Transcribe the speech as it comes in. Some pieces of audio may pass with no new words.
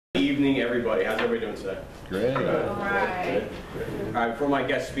evening, everybody. How's everybody doing today? Great. All right. All right, before my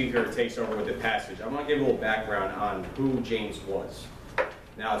guest speaker takes over with the passage, I want to give a little background on who James was.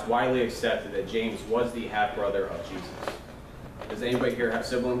 Now, it's widely accepted that James was the half-brother of Jesus. Does anybody here have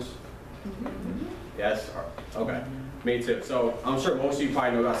siblings? Mm-hmm. Yes? Okay. Me too. So I'm sure most of you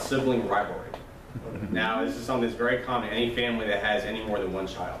probably know about sibling rivalry. Now, this is something that's very common in any family that has any more than one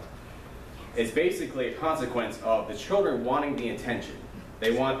child. It's basically a consequence of the children wanting the attention.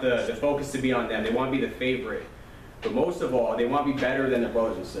 They want the focus to be on them. They want to be the favorite. But most of all, they want to be better than their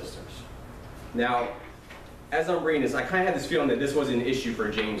brothers and sisters. Now, as I'm reading this, I kind of had this feeling that this was an issue for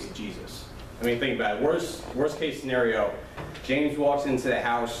James and Jesus. I mean, think about it. Worst case scenario, James walks into the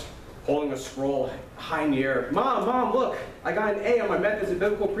house holding a scroll high in the air. Mom, look, I got an A on my Methods of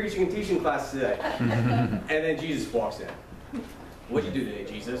Biblical Preaching and Teaching class today. And then Jesus walks in. What'd you do today,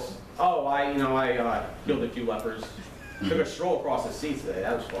 Jesus? Oh, I healed a few lepers. Took a stroll across the sea today.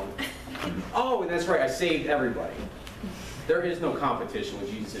 That was fun. Oh, and that's right, I saved everybody. There is no competition with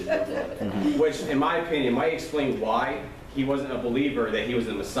Jesus' which, in my opinion, might explain why he wasn't a believer that he was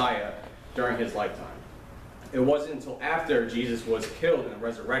the Messiah during his lifetime. It wasn't until after Jesus was killed and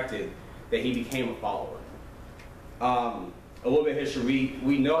resurrected that he became a follower. A little bit of history,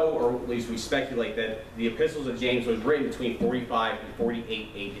 we know, or at least we speculate, that the epistles of James was written between 45 and 48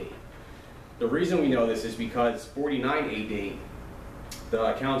 AD. The reason we know this is because 49 AD,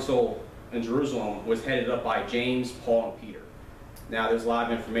 the council in Jerusalem was headed up by James, Paul, and Peter. Now, there's a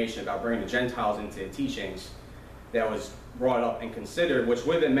lot of information about bringing the Gentiles into the teachings that was brought up and considered, which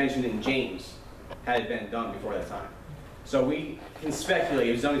would have been mentioned in James had it been done before that time. So we can speculate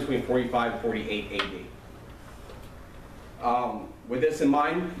it was done between 45 and 48 AD. With this in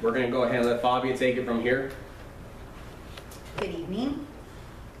mind, we're going to go ahead and let Fabia take it from here. Good evening.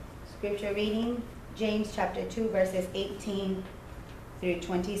 Scripture reading, James chapter 2, verses 18 through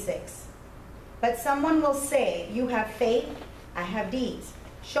 26. But someone will say, you have faith, I have deeds.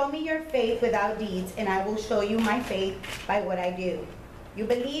 Show me your faith without deeds, and I will show you my faith by what I do. You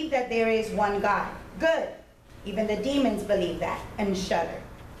believe that there is one God. Good. Even the demons believe that and shudder.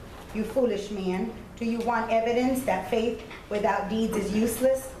 You foolish man, do you want evidence that faith without deeds is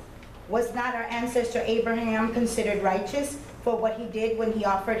useless? Was not our ancestor Abraham considered righteous for what he did when he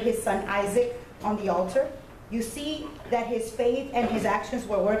offered his son Isaac on the altar? You see that his faith and his actions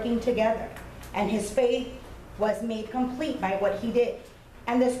were working together, and his faith was made complete by what he did.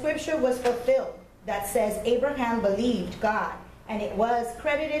 And the scripture was fulfilled that says Abraham believed God, and it was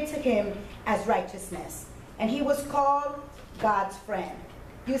credited to him as righteousness, and he was called God's friend.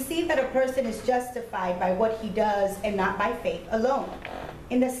 You see that a person is justified by what he does and not by faith alone.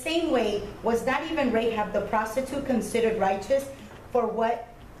 In the same way, was not even Rahab the prostitute considered righteous for what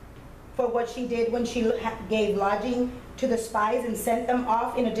she did when she gave lodging to the spies and sent them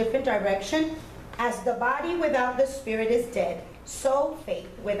off in a different direction? As the body without the spirit is dead, so faith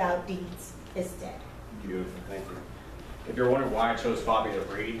without deeds is dead. Beautiful, thank you. If you're wondering why I chose Fabia to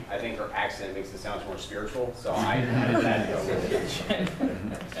read, I think her accent makes it sound more spiritual, so I added that.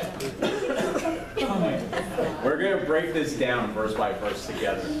 We're going to break this down verse by verse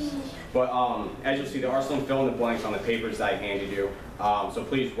together. But as you'll see, there are some fill in the blanks on the papers that I handed you. So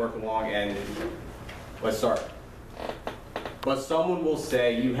please work along and let's start. But someone will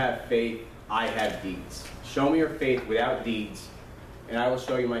say, you have faith, I have deeds. Show me your faith without deeds, and I will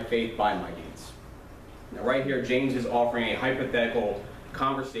show you my faith by my deeds. Now right here, James is offering a hypothetical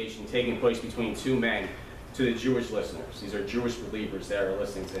conversation taking place between two men to the Jewish listeners. These are Jewish believers that are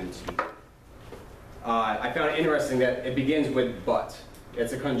listening to him speak. I found it interesting that it begins with but.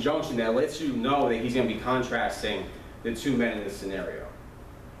 It's a conjunction that lets you know that he's going to be contrasting the two men in this scenario.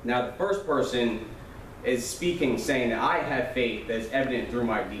 Now the first person is speaking, saying that I have faith that is evident through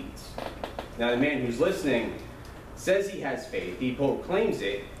my deeds. Now the man who's listening says he has faith, he proclaims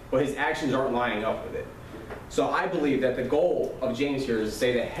it, but his actions aren't lining up with it. So I believe that the goal of James here is to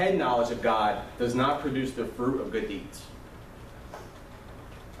say that head knowledge of God does not produce the fruit of good deeds.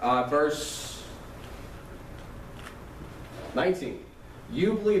 Verse 19.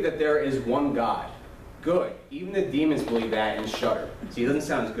 You believe that there is one God. Good. Even the demons believe that and shudder. See, it doesn't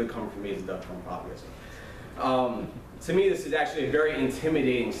sound as good coming from me as it does from Fabia. To me, this is actually a very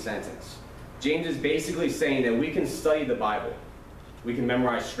intimidating sentence. James is basically saying that we can study the Bible. We can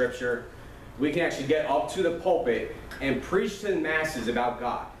memorize scripture. We can actually get up to the pulpit and preach to the masses about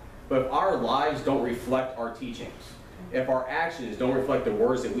God. But if our lives don't reflect our teachings, if our actions don't reflect the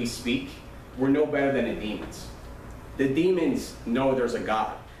words that we speak, we're no better than the demons. The demons know there's a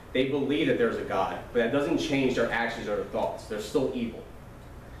God. They believe that there's a God, but that doesn't change their actions or their thoughts. They're still evil.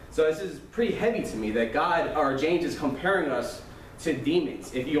 So this is pretty heavy to me that James is comparing us to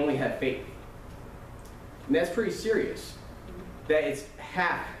demons if you only have faith. And that's pretty serious. That it's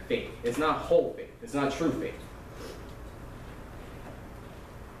half faith. It's not whole faith. It's not true faith.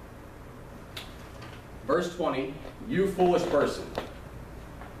 Verse 20, you foolish person,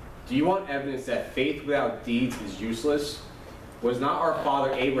 do you want evidence that faith without deeds is useless? Was not our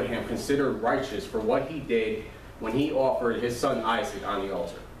father Abraham considered righteous for what he did when he offered his son Isaac on the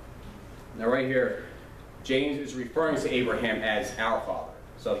altar? Now right here, James is referring to Abraham as our father.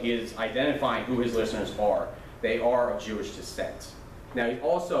 So he is identifying who his listeners are. They are of Jewish descent. Now he's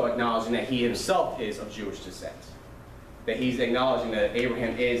also acknowledging that he himself is of Jewish descent. That he's acknowledging that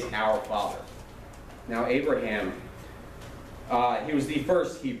Abraham is our father. Now Abraham, he was the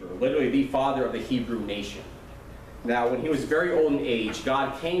first Hebrew, literally the father of the Hebrew nation. Now when he was very old in age,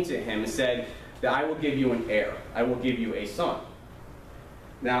 God came to him and said that I will give you an heir. I will give you a son.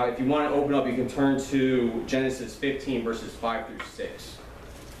 Now if you want to open up, you can turn to Genesis 15 verses 5 through 6. Just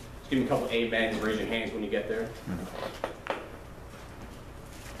give me a couple amens, raise your hands when you get there.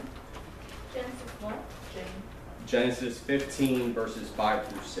 Genesis what? Genesis 15 verses 5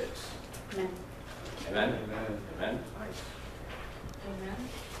 through 6. Amen. Amen? Amen. Amen. Nice. Amen.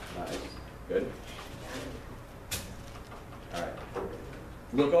 Nice. Good. All right.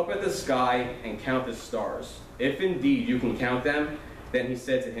 Look up at the sky and count the stars. If indeed you can count them, then he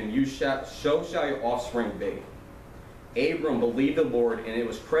said to him, so shall your offspring be. Abram believed the Lord, and it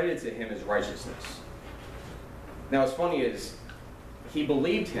was credited to him as righteousness. Now what's funny is, he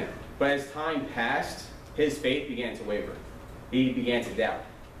believed him, but as time passed, his faith began to waver. He began to doubt.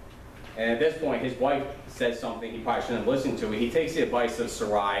 And at this point, his wife said something he probably shouldn't have listened to. He takes the advice of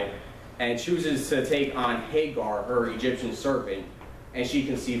Sarai and chooses to take on Hagar, her Egyptian servant, and she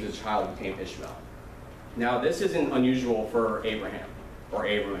conceives a child who became Ishmael. Now, this isn't unusual for Abraham, or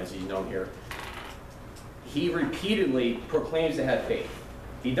Abram as he's known here. He repeatedly proclaims to have faith.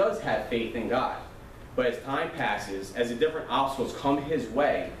 He does have faith in God. But as time passes, as the different obstacles come his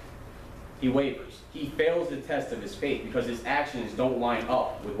way, he wavers. He fails the test of his faith because his actions don't line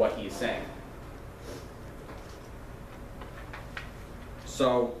up with what he is saying.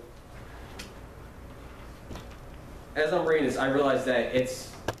 So, as I'm reading this, I realize that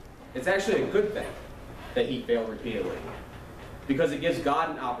it's actually a good thing that he failed repeatedly, because it gives God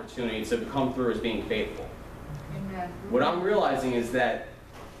an opportunity to come through as being faithful. Amen. What I'm realizing is that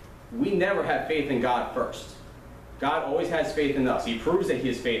we never have faith in God first. God always has faith in us. He proves that he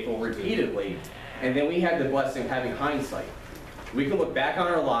is faithful repeatedly, and then we have the blessing of having hindsight. We can look back on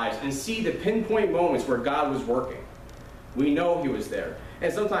our lives and see the pinpoint moments where God was working. We know he was there.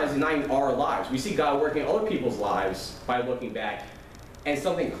 And sometimes not in our lives. We see God working in other people's lives by looking back, and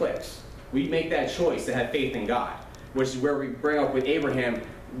something clicks. We make that choice to have faith in God, which is where we bring up with Abraham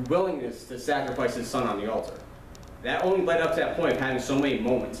willingness to sacrifice his son on the altar. That only led up to that point of having so many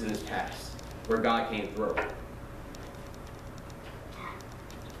moments in his past where God came through.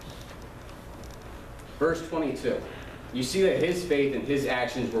 Verse 22. You see that his faith and his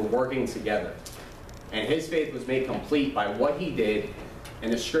actions were working together. And his faith was made complete by what he did,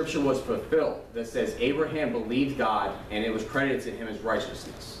 and the scripture was fulfilled that says Abraham believed God, and it was credited to him as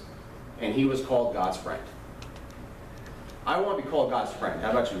righteousness. And he was called God's friend. I want to be called God's friend.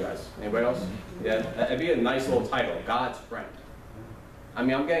 How about you guys? Anybody else? Yeah, that'd be a nice little title, God's friend. I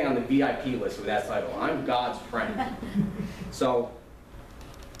mean, I'm getting on the VIP list with that title. I'm God's friend. So,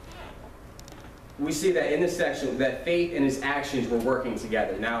 we see that in this section, that faith and his actions were working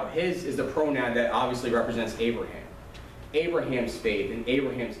together. Now, his is the pronoun that obviously represents Abraham. Abraham's faith and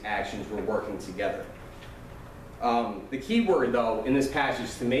Abraham's actions were working together. The key word, though, in this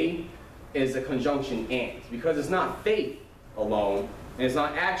passage to me is the conjunction and, because it's not faith alone, and it's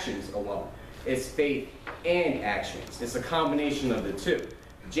not actions alone. It's faith and actions. It's a combination of the two.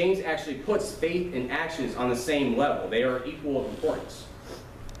 James actually puts faith and actions on the same level. They are equal of importance.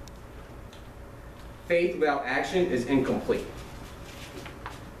 Faith without action is incomplete.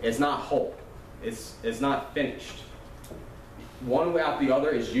 It's not whole. It's not finished. One without the other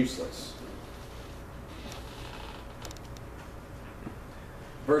is useless.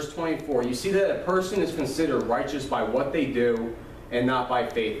 Verse 24, you see that a person is considered righteous by what they do and not by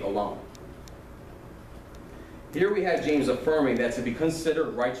faith alone. Here we have James affirming that to be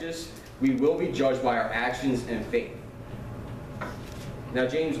considered righteous, we will be judged by our actions and faith. Now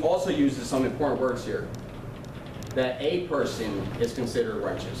James also uses some important words here. That a person is considered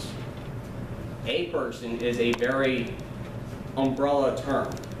righteous. A person is a very umbrella term.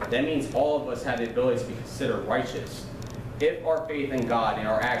 That means all of us have the ability to be considered righteous if our faith in God and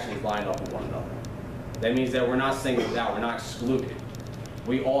our actions line up with one another. That means that we're not singled out, we're not excluded.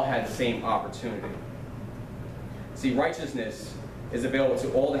 We all have the same opportunity. See, righteousness is available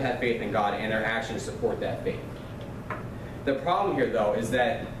to all that have faith in God, and their actions support that faith. The problem here, though, is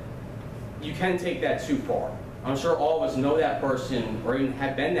that you can take that too far. I'm sure all of us know that person, or even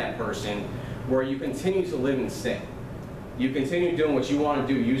have been that person, where you continue to live in sin. You continue doing what you want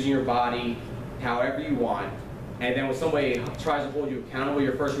to do, using your body however you want, and then when somebody tries to hold you accountable,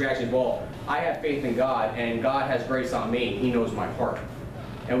 your first reaction is, well, I have faith in God, and God has grace on me, and He knows my heart.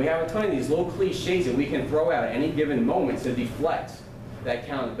 And we have a ton of these little cliches that we can throw out at any given moment to deflect that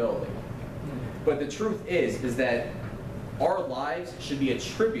accountability. But the truth is that our lives should be a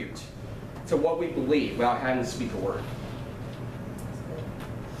tribute to what we believe without having to speak a word.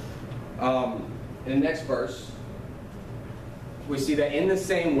 In the next verse, we see that in the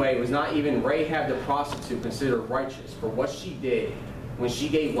same way, it was not even Rahab the prostitute considered righteous for what she did when she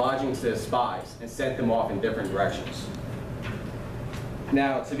gave lodging to the spies and sent them off in different directions.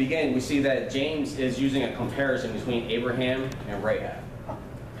 Now, to begin, we see that James is using a comparison between Abraham and Rahab.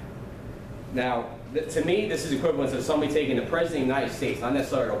 Now, to me, this is equivalent to somebody taking the President of the United States, not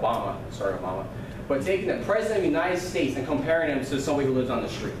necessarily Obama, but taking the President of the United States and comparing him to somebody who lives on the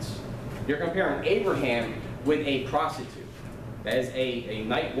streets. You're comparing Abraham with a prostitute. That is a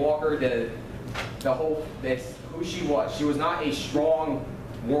night walker, that's who she was. She was not a strong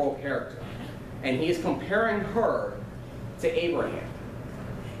moral character. And he is comparing her to Abraham.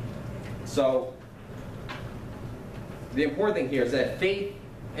 So, the important thing here is that faith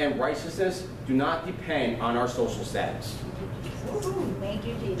and righteousness do not depend on our social status. Thank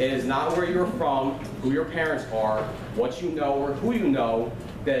you, Jesus. It is not where you're from, who your parents are, what you know, or who you know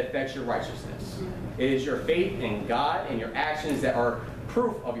that affects your righteousness. It is your faith in God and your actions that are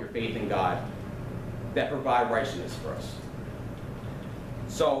proof of your faith in God that provide righteousness for us.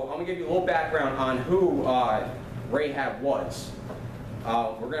 So I'm going to give you a little background on who Rahab was.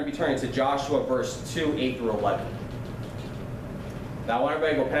 We're going to be turning to Joshua verse 2, 8 through 11. Now, I want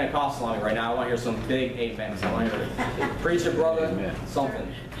everybody to go Pentecostal on me right now. I want to hear some big amens. I want to hear preacher, brother, amen.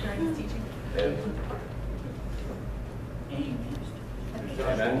 Something.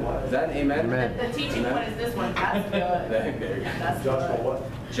 Amen. Is that an amen? Amen. The teaching one is this one. That's good. There you go. That's Joshua good. what?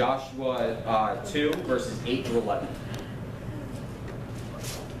 Joshua 2, verses 8 through 11.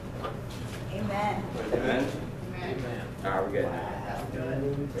 Amen. Amen? Amen. All right, we're good. That's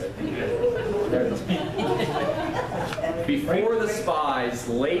good. Before the spies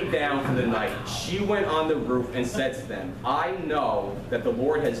laid down for the night, she went on the roof and said to them, I know that the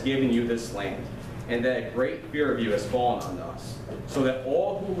Lord has given you this land, and that a great fear of you has fallen on us, so that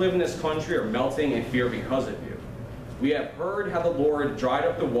all who live in this country are melting in fear because of you. We have heard how the Lord dried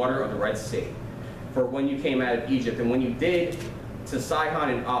up the water of the Red Sea, for when you came out of Egypt, and when you did to Sihon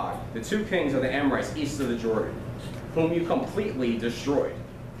and Og, the two kings of the Amorites east of the Jordan, whom you completely destroyed.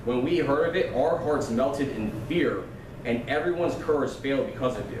 When we heard of it, our hearts melted in fear, and everyone's courage failed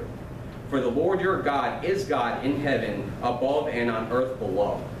because of you. For the Lord your God is God in heaven above and on earth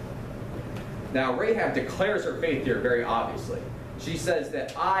below. Now, Rahab declares her faith here very obviously. She says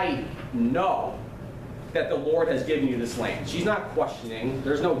that I know that the Lord has given you this land. She's not questioning.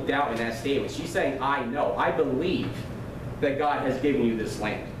 There's no doubt in that statement. She's saying, I know. I believe that God has given you this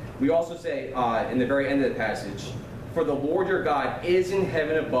land. We also say in the very end of the passage, for the Lord your God is in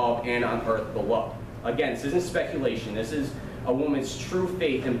heaven above and on earth below. Again, this isn't speculation. This is a woman's true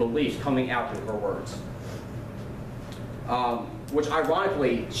faith and beliefs coming out through her words. Which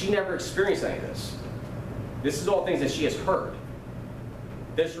ironically, she never experienced any of this. This is all things that she has heard.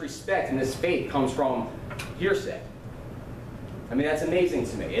 This respect and this faith comes from hearsay. I mean, that's amazing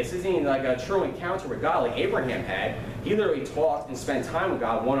to me. This isn't even like a true encounter with God like Abraham had. He literally talked and spent time with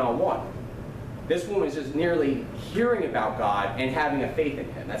God one-on-one. This woman is just merely hearing about God and having a faith in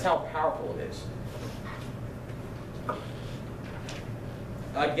Him. That's how powerful it is.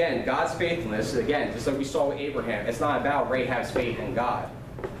 Again, God's faithfulness, again, just like we saw with Abraham, it's not about Rahab's faith in God.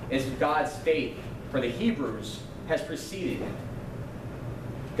 It's God's faith for the Hebrews has preceded him.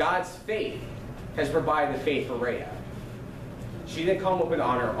 God's faith has provided the faith for Rahab. She didn't come up with it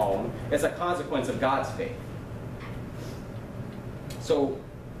on her own. It's a consequence of God's faith. So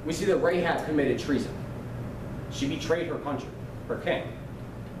we see that Rahab committed treason. She betrayed her country, her king.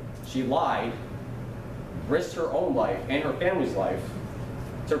 She lied, risked her own life and her family's life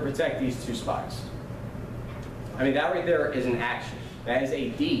to protect these two spies. I mean, that right there is an action. That is a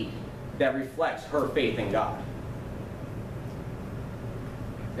deed that reflects her faith in God.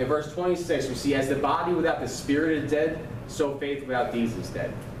 In verse 26, we see, as the body without the spirit is dead, so faith without deeds is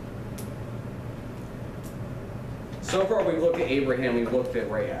dead. So far, we've looked at Abraham, we've looked at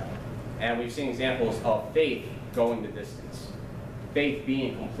Rahab, and we've seen examples of faith going the distance, faith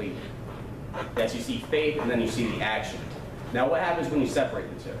being completed. That you see faith, and then you see the action. Now, what happens when you separate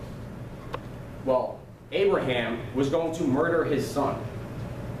the two? Well, Abraham was going to murder his son.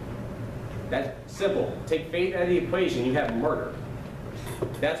 That's simple. Take faith out of the equation, you have murder.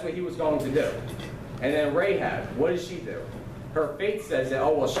 That's what he was going to do. And then Rahab, what did she do? Her faith says that,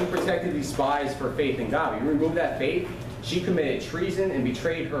 oh, well, she protected these spies for faith in God. You remove that faith, she committed treason and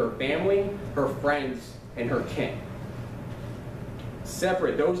betrayed her family, her friends, and her king.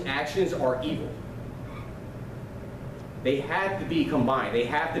 Separate, those actions are evil. They have to be combined. They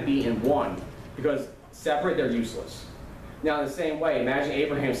have to be in one, because separate, they're useless. Now, in the same way, imagine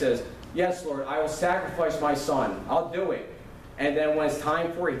Abraham says, yes, Lord, I will sacrifice my son. I'll do it. And then when it's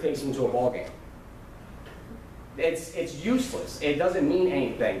time for it, he takes him to a ball game. It's useless. It doesn't mean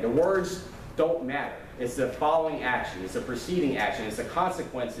anything. The words don't matter. It's the following action. It's the preceding action. It's the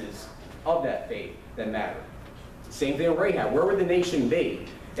consequences of that faith that matter. Same thing with Rahab. Where would the nation be?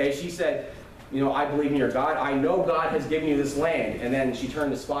 And she said, you know, I believe in your God. I know God has given you this land. And then she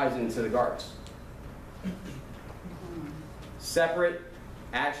turned the spies into the guards. Separate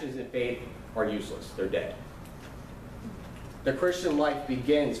actions and faith are useless. They're dead. The Christian life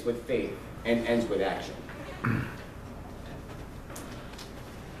begins with faith and ends with action.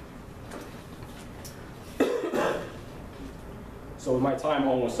 So with my time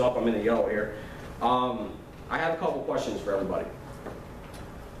almost up, I'm in the yellow here. I have a couple questions for everybody.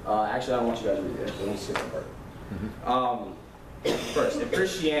 Actually, I don't want you guys to read this. Let me skip that part. First, if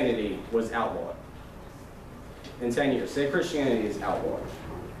Christianity was outlawed in 10 years, say Christianity is outlawed,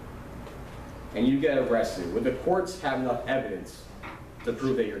 and you get arrested, would the courts have enough evidence to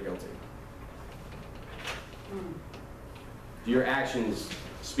prove that you're guilty? Do your actions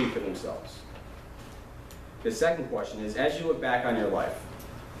speak for themselves? The second question is, as you look back on your life,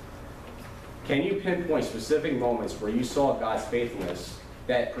 can you pinpoint specific moments where you saw God's faithfulness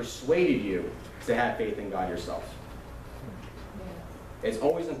that persuaded you to have faith in God yourself? It's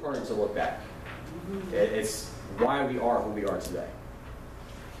always important to look back. It's why we are who we are today.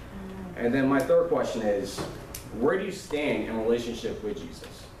 And then my third question is, where do you stand in relationship with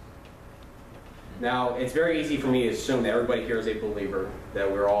Jesus? Now, it's very easy for me to assume that everybody here is a believer,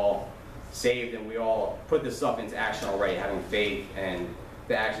 that we're all saved and we all put this stuff into action already, having faith and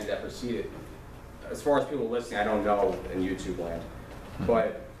the actions that precede it. As far as people listening, I don't know in YouTube land,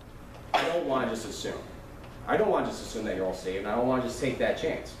 but I don't want to just assume. I don't want to just assume that you're all saved, and I don't want to just take that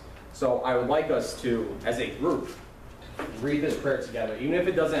chance. So I would like us to, as a group, read this prayer together. Even if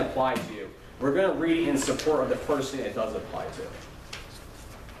it doesn't apply to you, we're going to read it in support of the person it does apply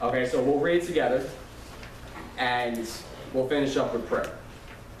to. Okay, so we'll read it together, and we'll finish up with prayer.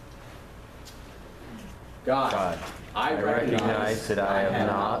 God, I recognize that I have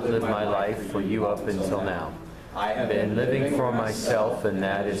not lived my life for you up until now. I have been living for myself, and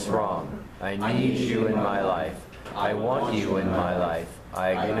that is wrong. I need you in my life. I want you in my life.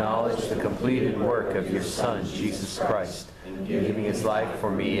 I acknowledge the completed work of your Son, Jesus Christ, in giving his life for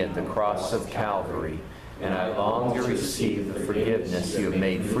me at the cross of Calvary, and I long to receive the forgiveness you have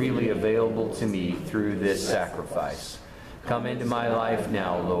made freely available to me through this sacrifice. Come into my life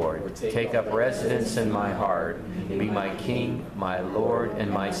now, Lord. Take up residence in my heart. Be my King, my Lord,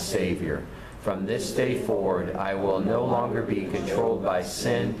 and my Savior. From this day forward, I will no longer be controlled by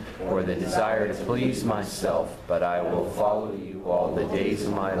sin or the desire to please myself, but I will follow you all the days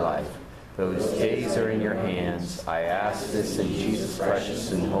of my life. Those days are in your hands. I ask this in Jesus'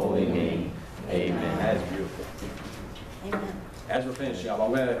 precious and holy name. Amen. That's beautiful. Amen. As we're finishing up,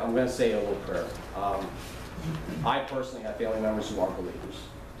 I'm gonna say a little prayer. I personally have family members who aren't believers.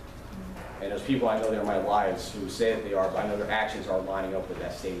 And there's people I know that are in my lives who say that they are, but I know their actions are lining up with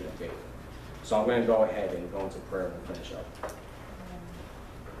that statement of faith. So I'm going to go ahead and go into prayer and finish up.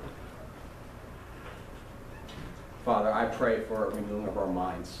 Father, I pray for a renewing of our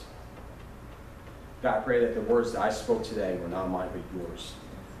minds. God, I pray that the words that I spoke today were not mine but yours.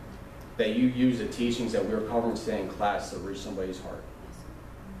 That you use the teachings that we were covering today in class to reach somebody's heart.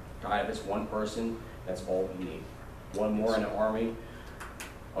 God, if it's one person, that's all we need. One more in the army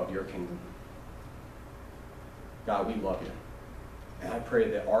of your kingdom. God, we love you. And I pray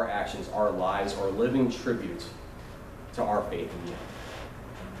that our actions, our lives, are living tribute to our faith in you.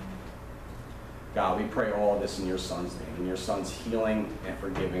 God, we pray all of this in your Son's name, in your Son's healing and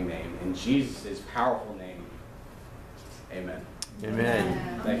forgiving name, in Jesus' powerful name. Amen.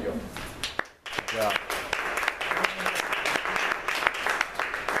 Amen. Thank you. Good job.